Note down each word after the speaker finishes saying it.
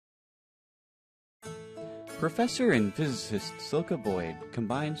Professor and physicist Sylke Boyd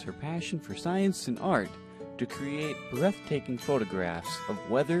combines her passion for science and art to create breathtaking photographs of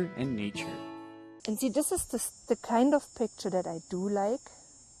weather and nature. And see, this is the kind of picture that I do like,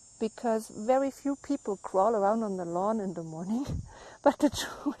 because very few people crawl around on the lawn in the morning. But the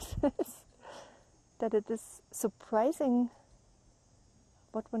truth is that it is surprising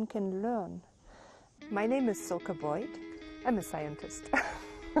what one can learn. My name is Sylke Boyd. I'm a scientist.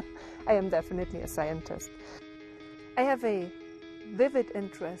 I am definitely a scientist. I have a vivid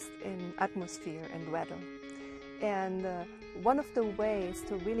interest in atmosphere and weather. And one of the ways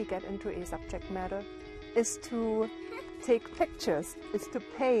to really get into a subject matter is to take pictures, is to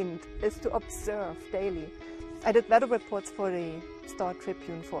paint, is to observe daily. I did weather reports for the Star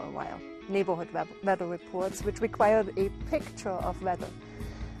Tribune for a while, neighborhood weather reports, which required a picture of weather.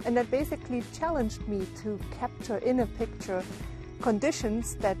 And that basically challenged me to capture in a picture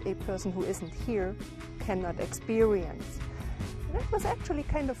conditions that a person who isn't here cannot experience. And that was actually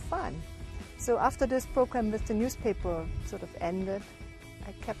kind of fun. So after this program with the newspaper sort of ended,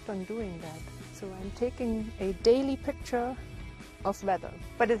 I kept on doing that. So I'm taking a daily picture of weather,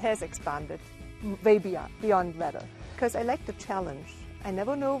 but it has expanded way beyond weather, because I like the challenge. I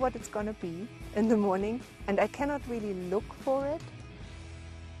never know what it's going to be in the morning, and I cannot really look for it.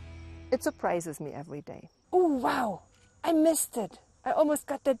 It surprises me every day. Oh, wow, I missed it. I almost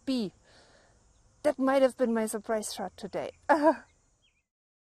got that bee. That might have been my surprise shot today.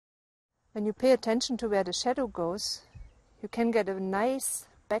 When you pay attention to where the shadow goes, you can get a nice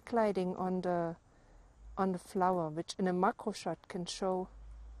backlighting on the flower, which in a macro shot can show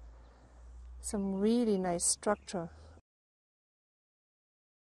some really nice structure.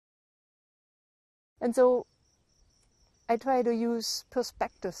 And so I try to use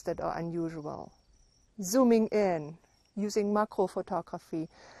perspectives that are unusual, zooming in, using macro photography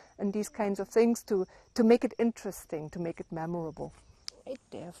and these kinds of things to make it interesting, to make it memorable. Right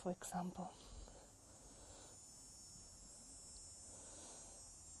there, for example.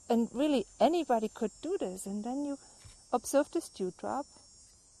 And really anybody could do this, and then you observe this dewdrop.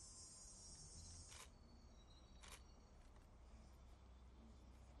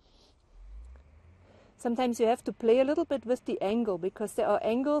 Sometimes you have to play a little bit with the angle, because there are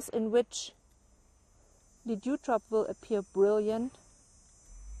angles in which the dewdrop will appear brilliant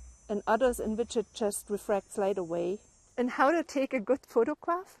and others in which it just refracts light away. And how to take a good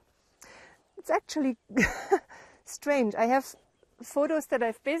photograph? It's actually strange. I have photos that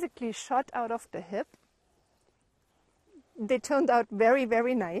I've basically shot out of the hip. They turned out very,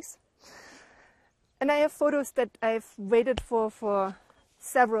 very nice. And I have photos that I've waited for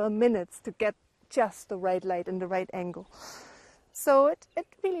several minutes to get just the right light and the right angle. So it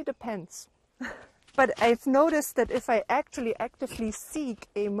really depends. But I've noticed that if I actually actively seek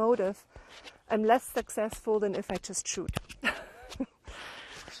a motive, I'm less successful than if I just shoot.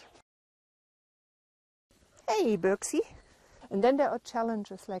 Hey, Birksy. And then there are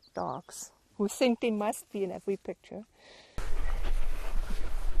challengers like dogs, who think they must be in every picture.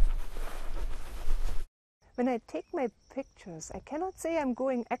 When I take my pictures, I cannot say I'm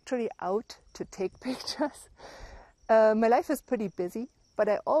going actually out to take pictures. My life is pretty busy, but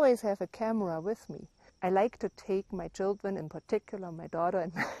I always have a camera with me. I like to take my children, in particular my daughter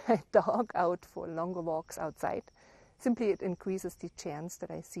and my dog, out for longer walks outside. Simply it increases the chance that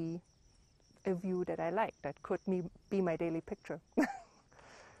I see a view that I like, that could be my daily picture.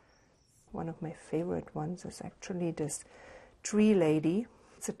 One of my favorite ones is actually this Tree Lady.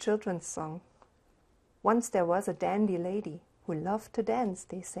 It's a children's song. Once there was a dandy lady who loved to dance,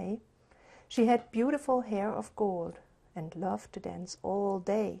 they say. She had beautiful hair of gold and loved to dance all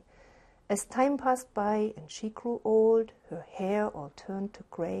day. As time passed by and she grew old, her hair all turned to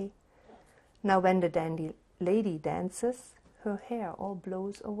gray. Now when the dandy lady dances, her hair all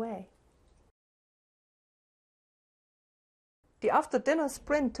blows away. The after-dinner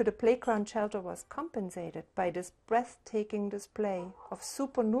sprint to the playground shelter was compensated by this breathtaking display of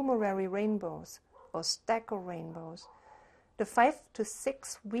supernumerary rainbows or stacker rainbows. The 5 to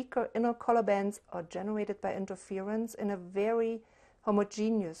 6 weaker inner color bands are generated by interference in a very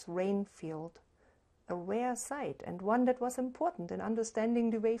homogeneous rain field, a rare sight and one that was important in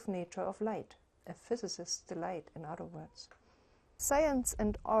understanding the wave nature of light, a physicist's delight, in other words. Science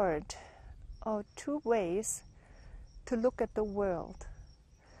and art are two ways to look at the world.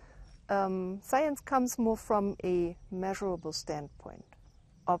 Science comes more from a measurable standpoint,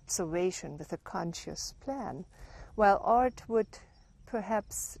 observation with a conscious plan, while art would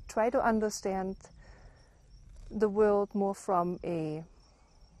perhaps try to understand the world more from a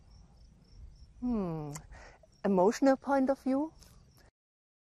emotional point of view.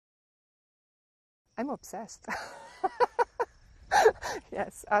 I'm obsessed.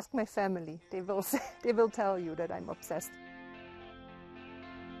 Yes, ask my family. They will tell you that I'm obsessed.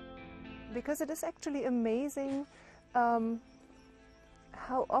 Because it is actually amazing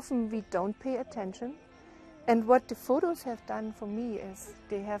how often we don't pay attention. And what the photos have done for me is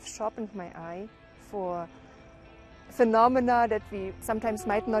they have sharpened my eye for phenomena that we sometimes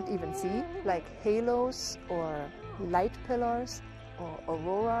might not even see, like halos or light pillars or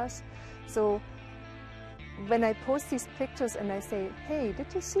auroras. So when I post these pictures and I say, hey, did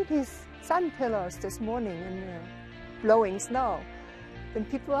you see these sun pillars this morning in the blowing snow? Then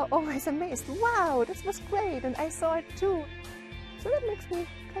people are always amazed. Wow, this was great, and I saw it too. So that makes me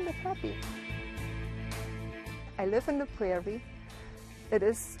kind of happy. I live in the prairie. It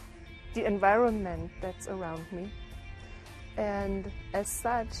is the environment that's around me. And as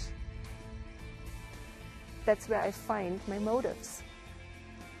such, that's where I find my motives.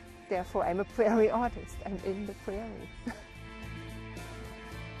 Therefore, I'm a prairie artist. I'm in the prairie.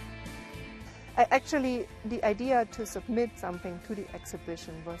 Actually, the idea to submit something to the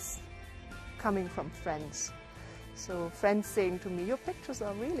exhibition was coming from friends. So friends saying to me, your pictures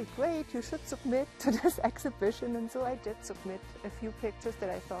are really great, you should submit to this exhibition. And so I did submit a few pictures that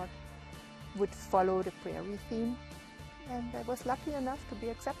I thought would follow the prairie theme. And I was lucky enough to be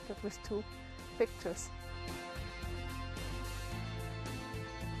accepted with 2 pictures.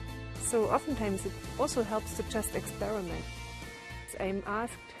 So oftentimes it also helps to just experiment. I'm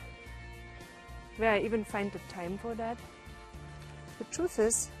asked where I even find the time for that. The truth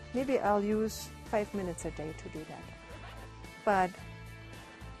is, maybe I'll use 5 minutes a day to do that. But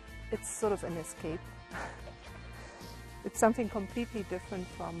it's sort of an escape. It's something completely different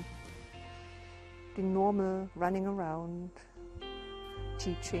from the normal running around,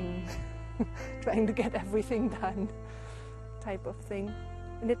 teaching, trying to get everything done type of thing.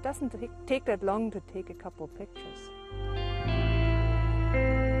 And it doesn't take that long to take a couple pictures.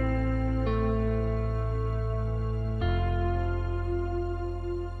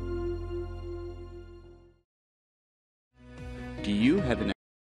 Do you have an